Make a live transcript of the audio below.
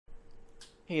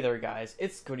Hey there guys,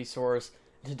 it's Source.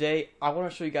 Today I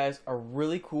want to show you guys a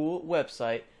really cool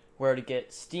website where to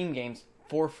get Steam games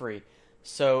for free.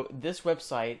 So this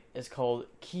website is called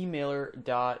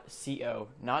KEYMAILER.co,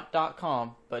 not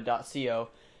 .com, but .co.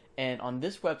 And on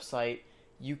this website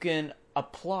you can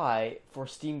apply for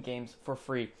Steam games for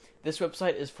free. This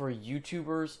website is for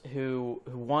YouTubers who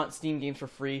want Steam games for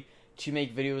free to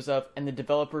make videos of, and the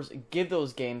developers give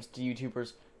those games to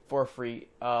YouTubers for free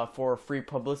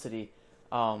publicity.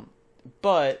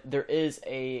 But there is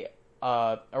a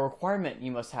requirement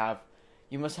you must have.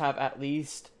 You must have at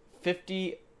least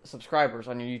 50 subscribers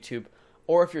on your YouTube,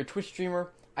 or if you're a Twitch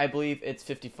streamer, I believe it's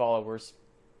 50 followers.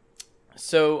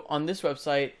 So on this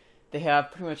website, they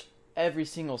have pretty much every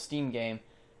single Steam game,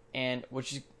 and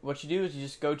what you do is you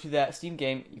just go to that Steam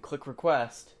game, you click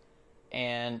request,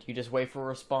 and you just wait for a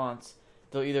response.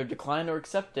 They'll either decline or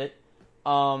accept it.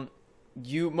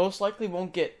 You most likely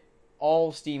won't get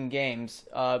all Steam games.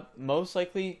 Most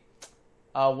likely,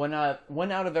 one out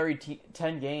of every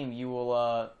 10 game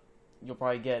you'll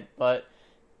probably get. But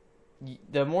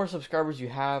the more subscribers you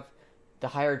have, the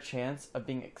higher chance of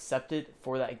being accepted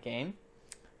for that game.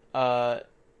 But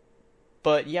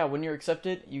yeah, when you're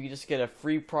accepted, you just get a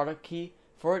free product key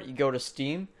for it. You go to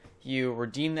Steam, you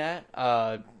redeem that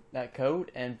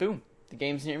code, and boom, the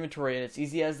game's in your inventory, and it's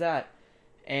easy as that.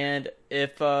 And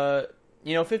if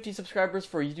 50 subscribers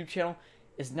for a YouTube channel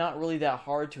is not really that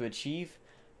hard to achieve,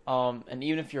 and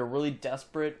even if you're really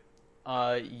desperate,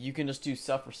 you can just do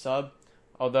sub for sub.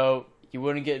 Although you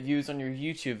wouldn't get views on your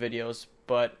YouTube videos,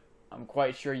 but I'm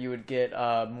quite sure you would get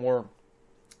more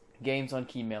games on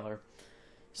KEYMAILER.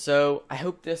 So I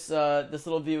hope this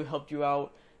little video helped you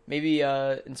out. Maybe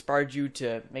inspired you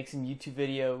to make some YouTube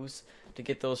videos to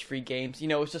get those free games.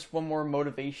 It's just one more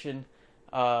motivation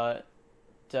to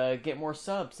get more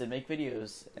subs and make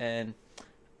videos. And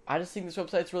I just think this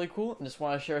website's really cool and just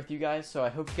want to share with you guys. So I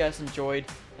hope you guys enjoyed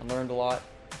and learned a lot.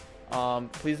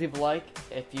 Please leave a like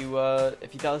if you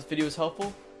thought this video was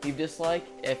helpful. Leave a dislike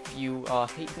if you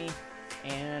hate me,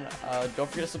 and don't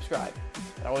forget to subscribe.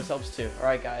 That always helps too.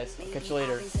 Alright guys, I'll catch you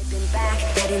later.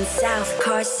 Heading south,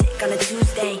 car sick on a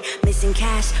Tuesday. Missing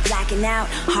cash, blacking out,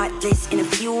 heartless in a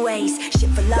few ways. Shit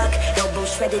for luck, elbow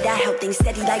shredded, I held things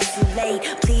steady like too late.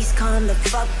 Please calm the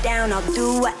fuck down, I'll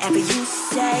do whatever you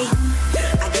say.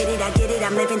 I get it,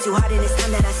 I'm living too hard and it's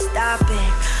time that I stop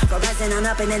it. But rising on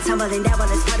up and then tumbling down, well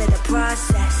it's part of the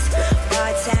process. Bar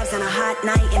tabs on a hot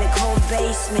night in a cold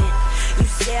basement. You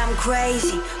say I'm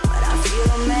crazy, but I feel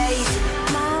amazing.